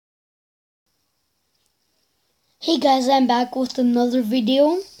Hey guys, I'm back with another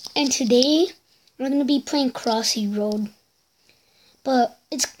video, and today we're going to be playing Crossy Road. But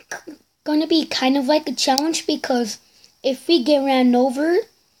it's going to be kind of like a challenge because if we get ran over,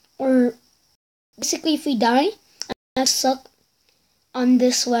 or basically if we die, I suck on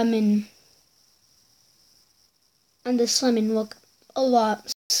this lemon. Look, a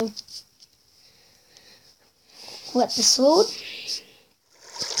lot. So, let this load.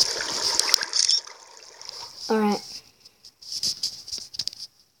 Alright.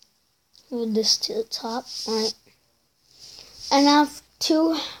 Move this to the top. Alright. And I have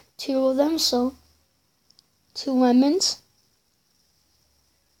two of them, so 2 lemons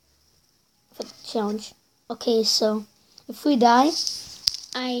for the challenge. Okay, so if we die,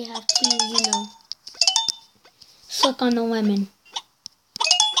 I have to, suck on the lemon.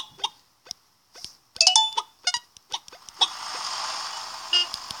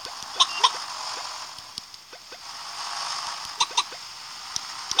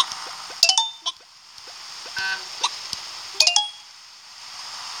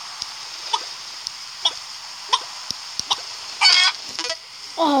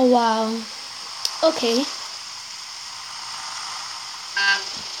 Oh, wow. Okay.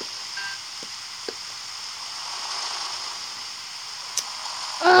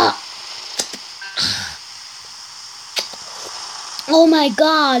 Ugh. Oh my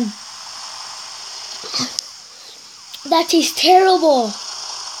god. That tastes terrible.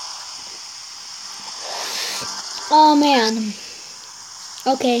 Oh man.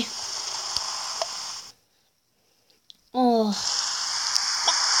 Okay. Oh.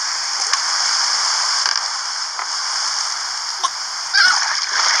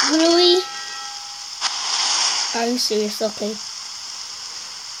 Really? Are you serious? Okay.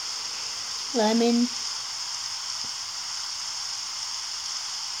 Lemon.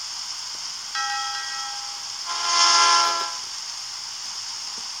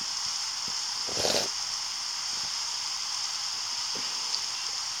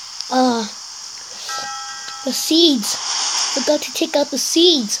 The seeds. Forgot to take out the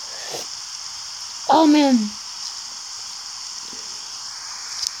seeds. Oh man.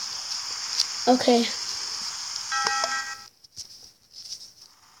 Okay.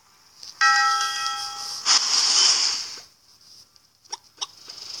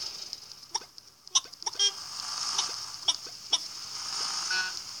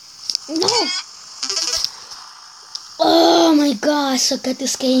 No. Oh my gosh, I suck at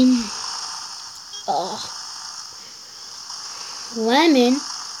this game. Oh. Lemon.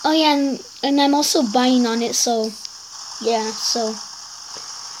 Oh yeah, and I'm also buying on it, so yeah, so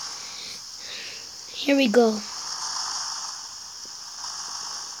here we go.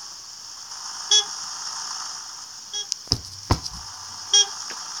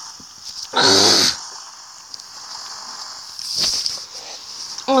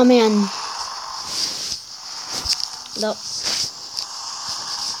 Oh man. Nope.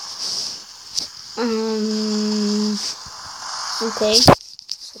 Okay.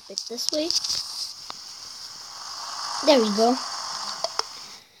 Flip it this way. There we go.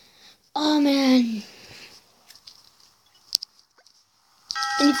 Oh man.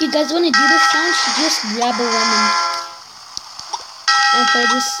 And if you guys want to do this challenge, just grab a lemon. And play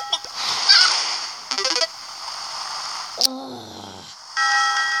this. Oh.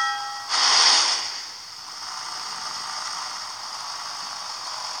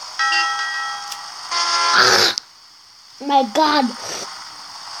 My god.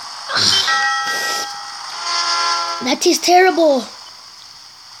 That tastes terrible.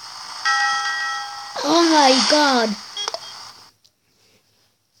 Oh my god.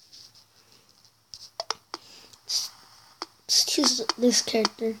 Let's choose this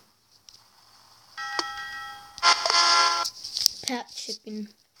character. Pat Chicken.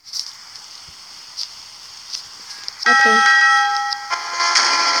 Okay.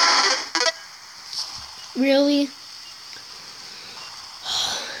 Really?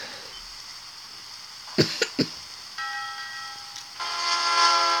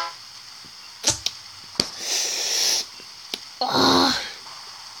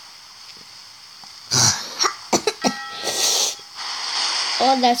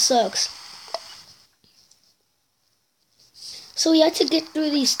 Oh, that sucks. So we had to get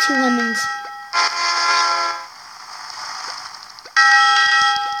through these 2 lemons.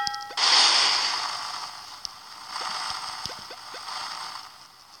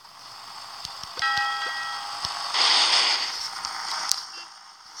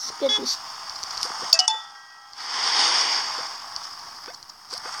 Let's get this.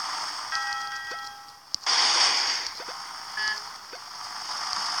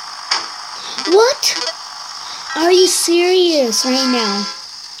 What? Are you serious right now?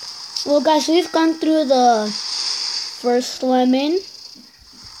 Well, guys, we've gone through the first lemon.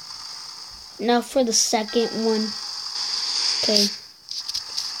 Now for the second one. Okay.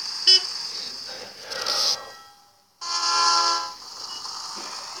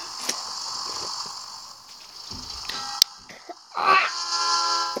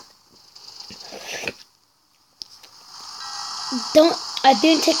 I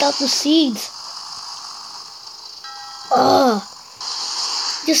didn't take out the seeds. Ugh.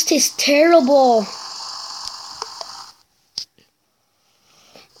 Just tastes terrible.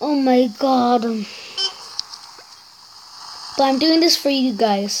 Oh my god. But I'm doing this for you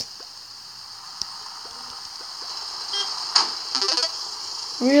guys.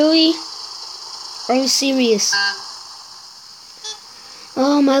 Really? Are you serious?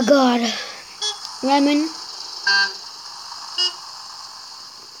 Oh my god. Lemon.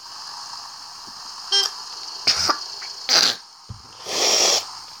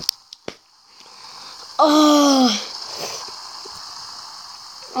 Oh.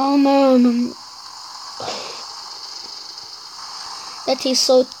 Oh man. That tastes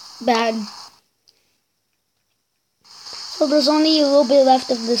so bad. So there's only a little bit left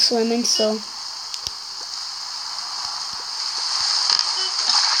of this lemon, so.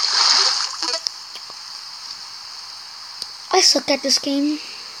 I suck at this game.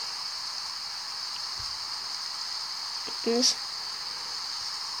 Yes.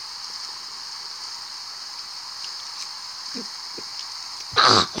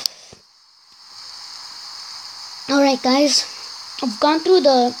 Alright guys, I've gone through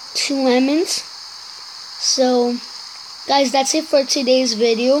the 2 lemons. So guys, that's it for today's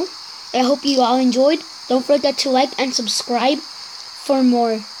video. I hope you all enjoyed. Don't forget to like and subscribe for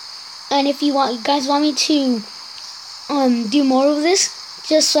more. And if you guys want me to do more of this,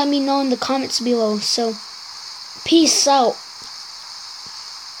 just let me know in the comments below. So peace out.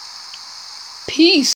 Peace.